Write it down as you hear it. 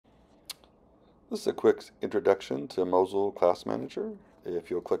This is a quick introduction to Mosyle Class Manager. If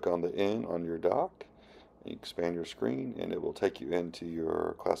you'll click on the N on your dock, you expand your screen and it will take you into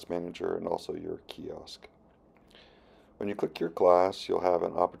your Class Manager and also your kiosk. When you click your class, you'll have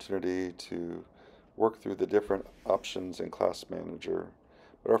an opportunity to work through the different options in Class Manager,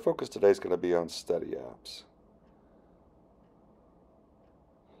 but our focus today is going to be on study apps.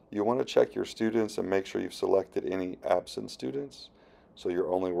 You want to check your students and make sure you've selected any absent students, so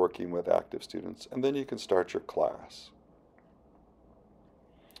you're only working with active students, and then you can start your class.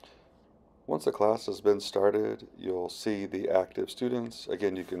 Once the class has been started, you'll see the active students.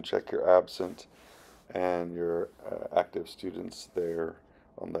 Again, you can check your absent and your active students there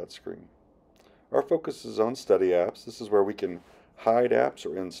on that screen. Our focus is on study apps. This is where we can hide apps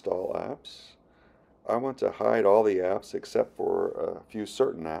or install apps. I want to hide all the apps except for a few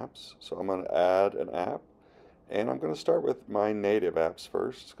certain apps, so I'm going to add an app. And I'm going to start with my native apps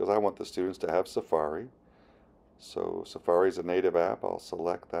first because I want the students to have Safari. So Safari is a native app. I'll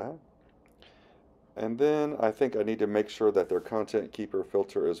select that. And then I think I need to make sure that their Content Keeper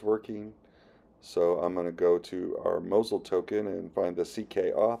filter is working. So I'm going to go to our Mosyle token and find the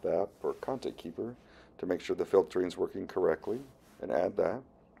CK Auth app for Content Keeper to make sure the filtering is working correctly and add that.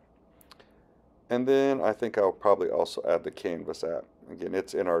 And then I think I'll probably also add the Canvas app. Again,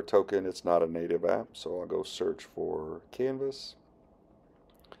 it's in our token, it's not a native app, so I'll go search for Canvas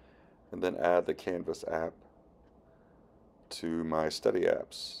and then add the Canvas app to my study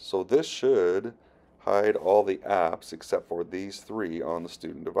apps. So this should hide all the apps except for these three on the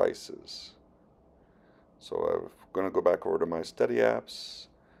student devices. So I'm going to go back over to my study apps.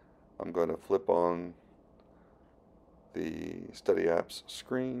 I'm going to flip on the study apps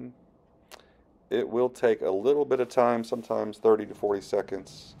screen. It will take a little bit of time, sometimes 30 to 40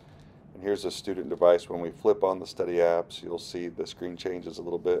 seconds. And here's a student device. When we flip on the study apps, you'll see the screen changes a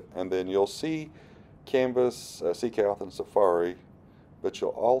little bit. And then you'll see Canvas, CK Auth, and Safari. But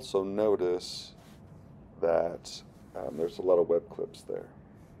you'll also notice that there's a lot of web clips there.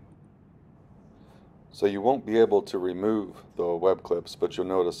 So you won't be able to remove the web clips, but you'll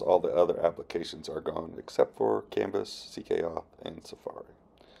notice all the other applications are gone except for Canvas, CK Auth, and Safari.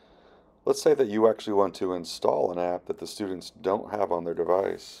 Let's say that you actually want to install an app that the students don't have on their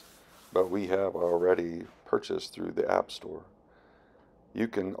device, but we have already purchased through the App Store. You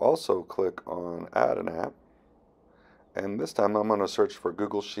can also click on Add an App, and this time I'm going to search for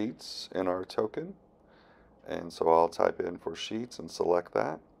Google Sheets in our token, and so I'll type in for Sheets and select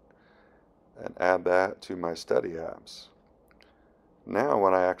that, and add that to my study apps. Now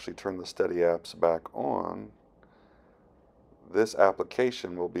when I actually turn the study apps back on, this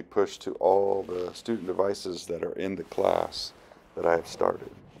application will be pushed to all the student devices that are in the class that I have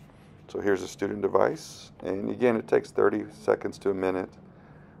started. So here's a student device, and again it takes 30 seconds to a minute,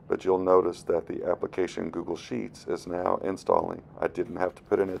 but you'll notice that the application Google Sheets is now installing. I didn't have to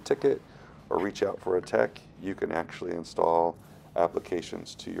put in a ticket or reach out for a tech. You can actually install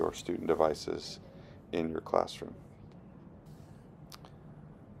applications to your student devices in your classroom.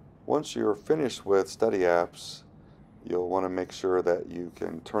 Once you're finished with study apps, you'll want to make sure that you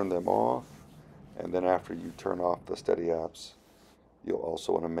can turn them off, and then after you turn off the study apps, you'll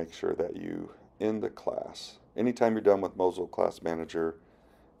also want to make sure that you end the class. Anytime you're done with Mosyle Class Manager,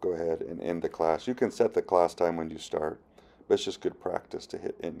 go ahead and end the class. You can set the class time when you start, but it's just good practice to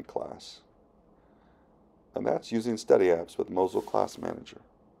hit end class. And that's using study apps with Mosyle Class Manager.